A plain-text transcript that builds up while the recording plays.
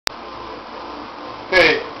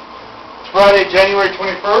Friday, January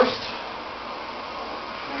 21st.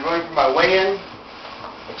 I'm going for my weigh-in.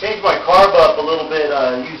 I changed my carb up a little bit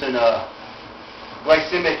using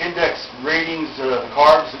glycemic index ratings,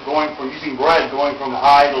 carbs going from using bread going from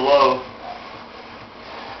high to low.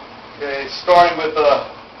 Okay, starting with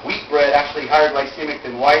wheat bread, actually higher glycemic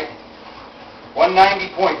than white.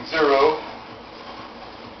 190.0.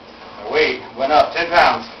 My weight went up 10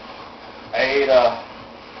 pounds. I ate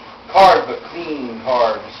carb, but clean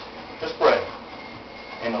carbs, just bread.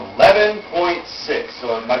 And 11.6.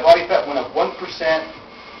 So my body fat went up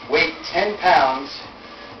 1%, weight 10 pounds,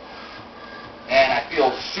 and I feel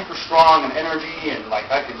super strong and energy, and like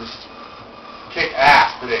I could just kick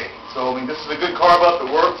ass today. So I mean, this is a good carb up. It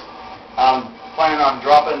worked. I'm planning on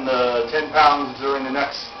dropping the 10 pounds during the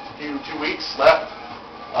next 2 weeks left,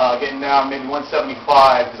 getting down maybe 175,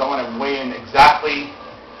 because I want to weigh in exactly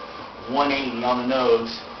 180 on the nose.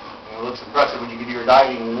 It looks impressive when you can do your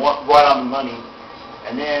dieting right on the money.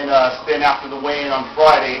 And then spend after the weigh-in on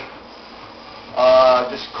Friday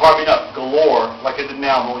just carving up galore like I did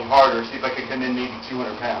now, I'm only harder, see if I can come in maybe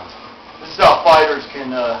 200 pounds. This is how fighters can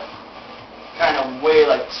kind of weigh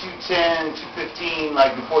like 210, 215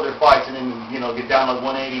 like before their fights, and then get down like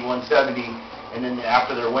 180, 170, and then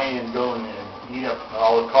after their weigh-ins go and eat up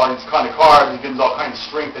all the kind of carbs. It gives all kinds of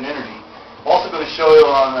strength and energy. I'm also going to show you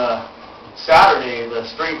on Saturday the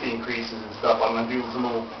strength increases and stuff. I'm going to do some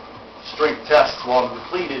little strength tests while I'm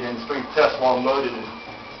depleted and strength tests while I'm loaded, and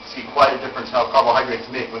see quite a difference how carbohydrates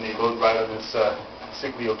make when they load right on this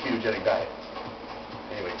sickly ketogenic diet.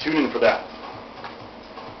 Anyway, tune in for that.